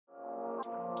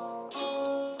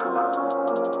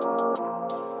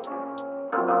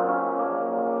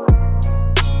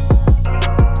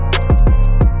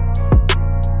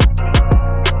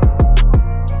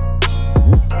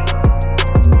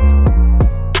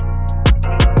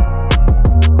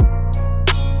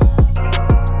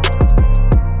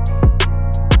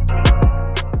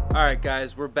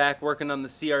guys, we're back working on the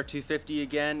CR250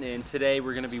 again, and today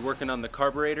we're going to be working on the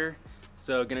carburetor.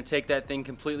 So going to take that thing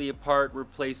completely apart,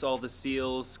 replace all the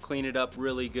seals, clean it up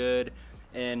really good,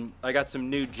 and I got some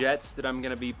new jets that I'm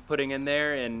going to be putting in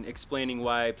there and explaining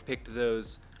why I picked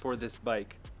those for this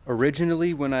bike.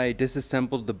 Originally, when I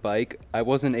disassembled the bike, I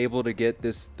wasn't able to get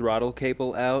this throttle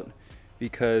cable out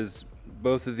because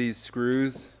both of these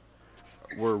screws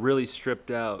were really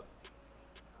stripped out.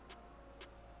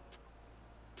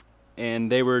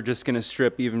 And they were just gonna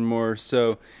strip even more.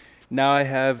 So now I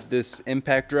have this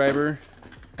impact driver,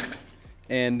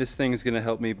 and this thing is gonna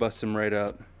help me bust them right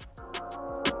out.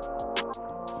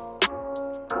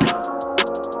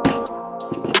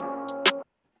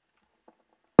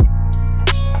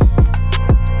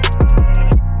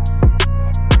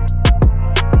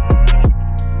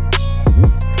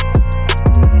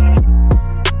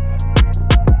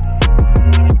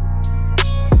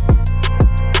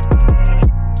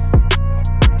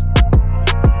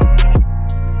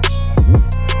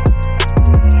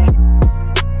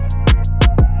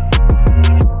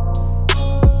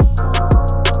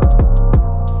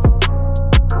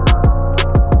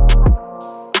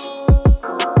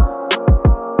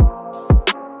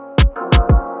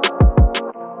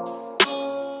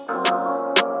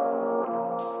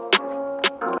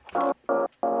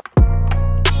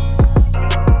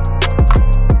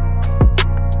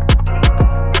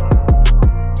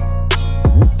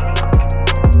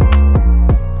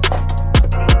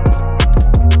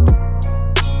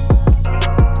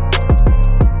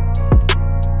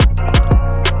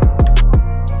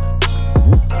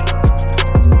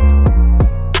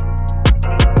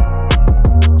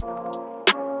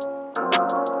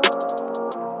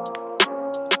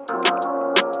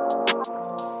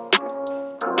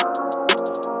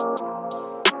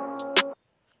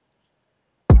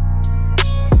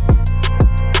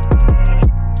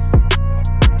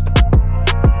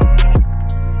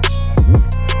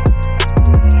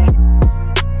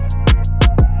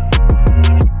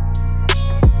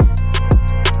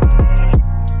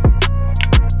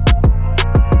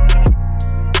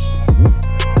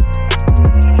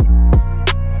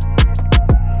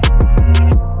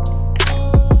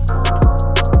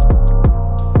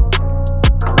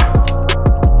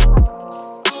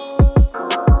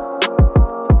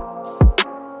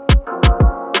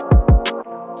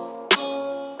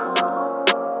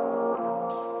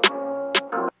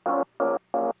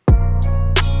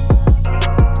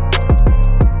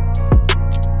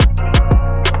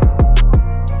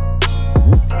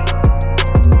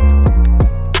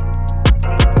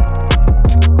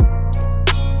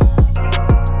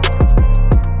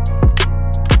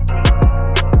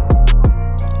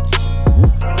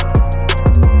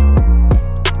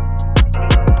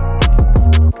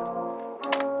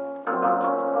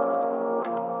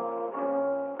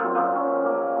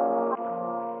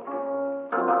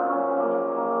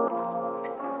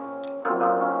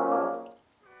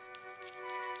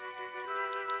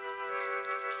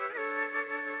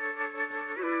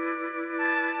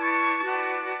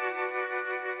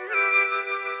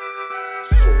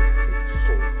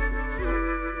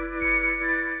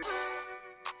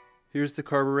 Here's the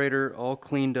carburetor all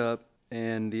cleaned up,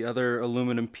 and the other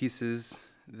aluminum pieces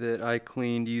that I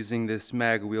cleaned using this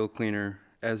mag wheel cleaner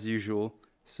as usual.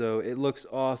 So it looks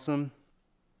awesome.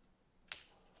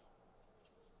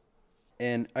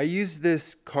 And I used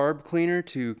this carb cleaner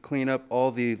to clean up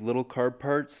all the little carb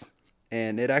parts,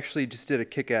 and it actually just did a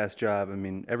kick-ass job. I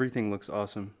mean, everything looks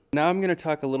awesome. Now I'm going to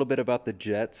talk a little bit about the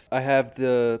jets. I have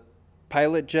the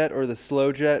pilot jet or the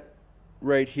slow jet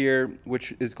right here,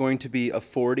 which is going to be a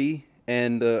 40,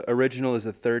 and the original is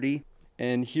a 30.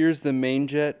 And here's the main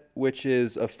jet, which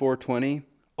is a 420.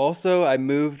 Also, I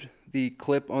moved the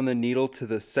clip on the needle to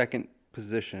the second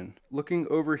position. Looking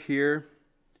over here,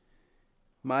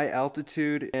 my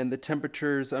altitude and the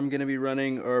temperatures I'm going to be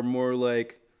running are more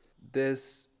like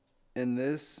this and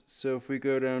this. So if we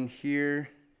go down here,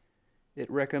 it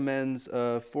recommends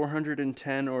a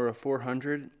 410 or a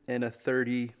 400 and a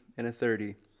 30 and a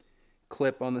 30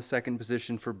 clip on the second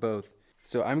position for both.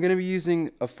 So I'm going to be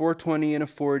using a 420 and a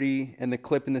 40 and the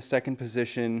clip in the second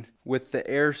position with the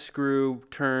air screw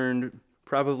turned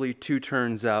probably 2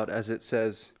 turns out, as it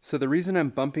says. So the reason I'm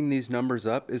bumping these numbers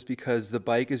up is because the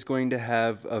bike is going to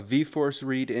have a V-force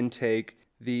reed intake.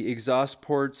 The exhaust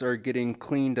ports are getting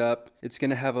cleaned up. It's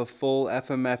going to have a full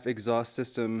FMF exhaust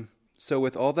system. So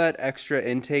with all that extra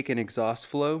intake and exhaust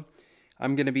flow,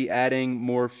 I'm going to be adding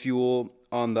more fuel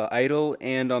on the idle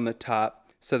and on the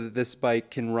top so that this bike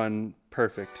can run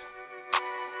perfect.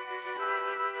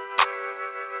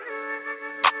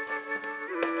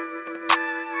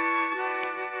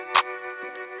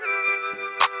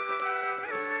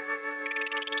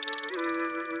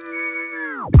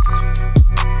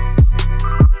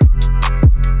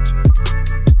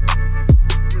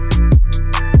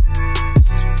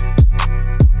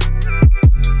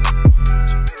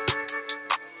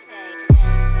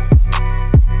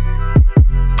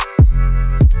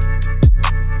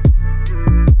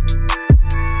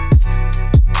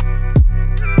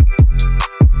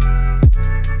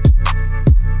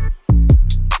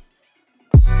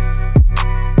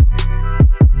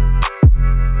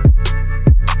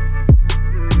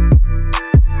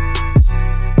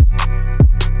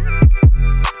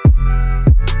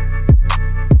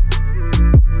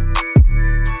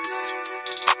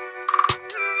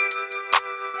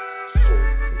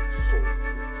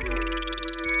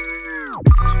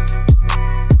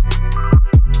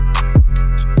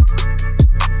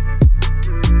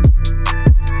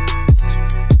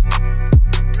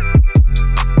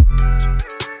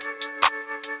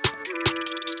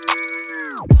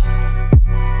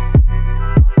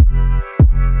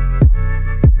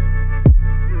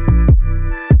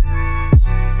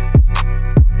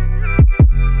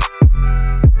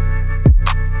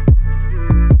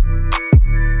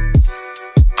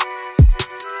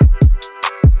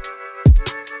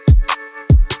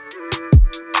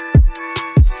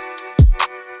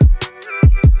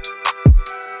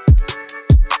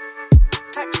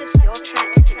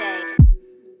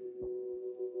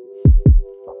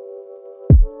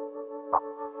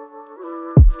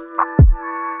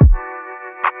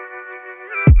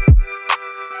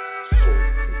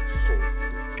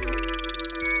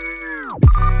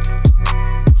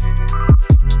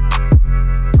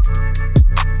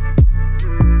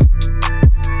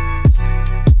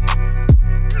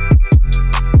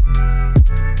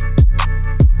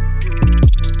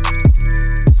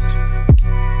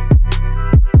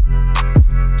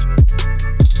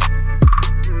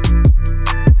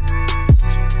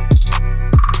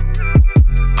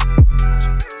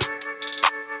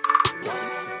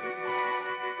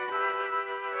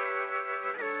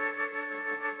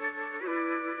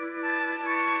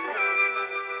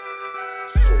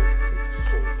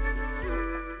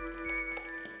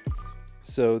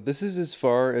 So this is as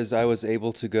far as I was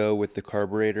able to go with the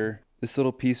carburetor. This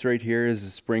little piece right here is a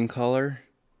spring collar.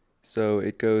 So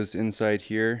it goes inside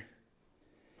here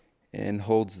and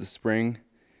holds the spring,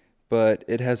 but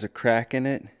it has a crack in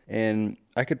it, and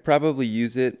I could probably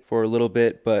use it for a little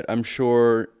bit, but I'm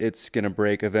sure it's gonna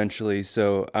break eventually,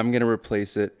 so I'm gonna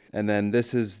replace it. And then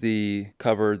this is the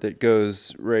cover that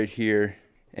goes right here,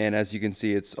 and as you can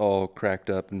see, it's all cracked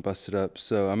up and busted up,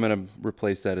 so I'm gonna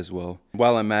replace that as well.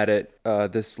 While I'm at it,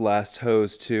 this last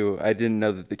hose too, I didn't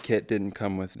know that the kit didn't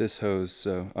come with this hose,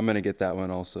 so I'm gonna get that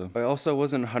one also. I also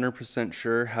wasn't 100%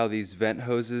 sure how these vent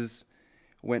hoses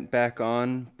went back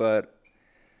on, but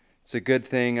it's a good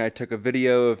thing I took a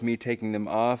video of me taking them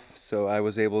off, so I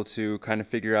was able to kind of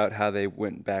figure out how they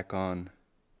went back on,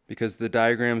 because the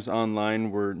diagrams online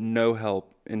were no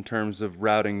help in terms of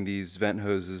routing these vent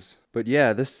hoses. But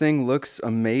yeah, this thing looks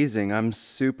amazing. I'm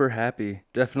super happy.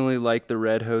 Definitely like the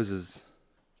red hoses.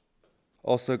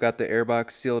 Also got the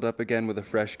airbox sealed up again with a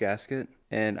fresh gasket,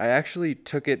 and I actually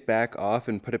took it back off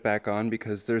and put it back on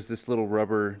because there's this little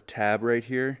rubber tab right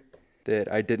here that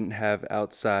I didn't have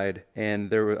outside,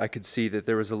 and I could see that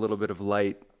there was a little bit of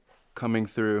light coming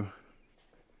through,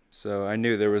 so I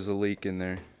knew there was a leak in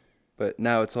there, but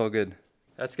now it's all good.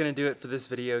 That's gonna do it for this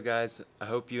video, guys. I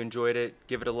hope you enjoyed it.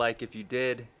 Give it a like if you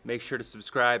did. Make sure to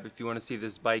subscribe if you want to see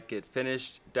this bike get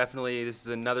finished. Definitely this is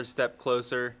another step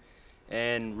closer,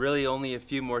 and really only a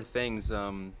few more things.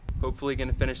 Hopefully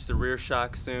gonna finish the rear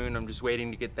shock soon. I'm just waiting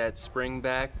to get that spring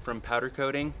back from powder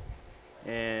coating.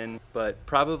 But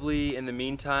probably in the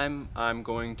meantime, I'm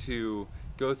going to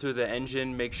go through the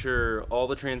engine, make sure all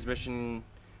the transmission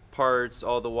parts,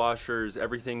 all the washers,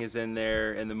 everything is in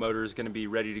there, and the motor is going to be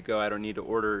ready to go. I don't need to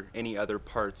order any other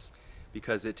parts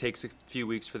because it takes a few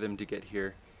weeks for them to get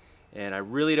here, and I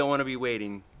really don't want to be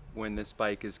waiting when this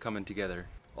bike is coming together.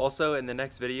 Also, in the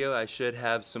next video, I should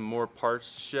have some more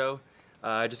parts to show.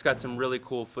 I just got some really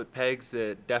cool foot pegs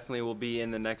that definitely will be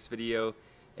in the next video.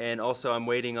 And also I'm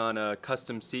waiting on a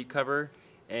custom seat cover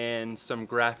and some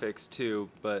graphics too,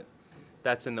 but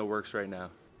that's in the works right now.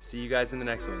 See you guys in the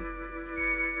next one.